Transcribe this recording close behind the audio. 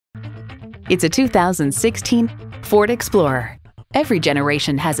It's a 2016 Ford Explorer. Every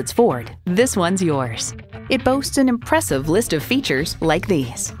generation has its Ford. This one's yours. It boasts an impressive list of features like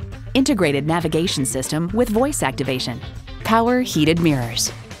these: integrated navigation system with voice activation, power heated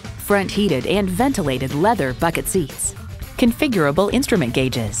mirrors, front heated and ventilated leather bucket seats, configurable instrument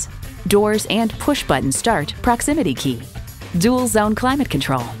gauges, doors and push-button start proximity key, dual zone climate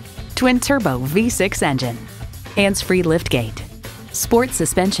control, twin turbo V6 engine, hands-free liftgate, sport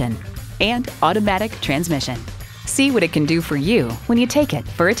suspension, and automatic transmission. See what it can do for you when you take it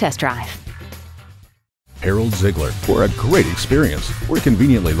for a test drive. Harold Zeigler, for a great experience. We're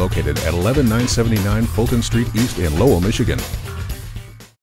conveniently located at 11979 Fulton Street East in Lowell, Michigan.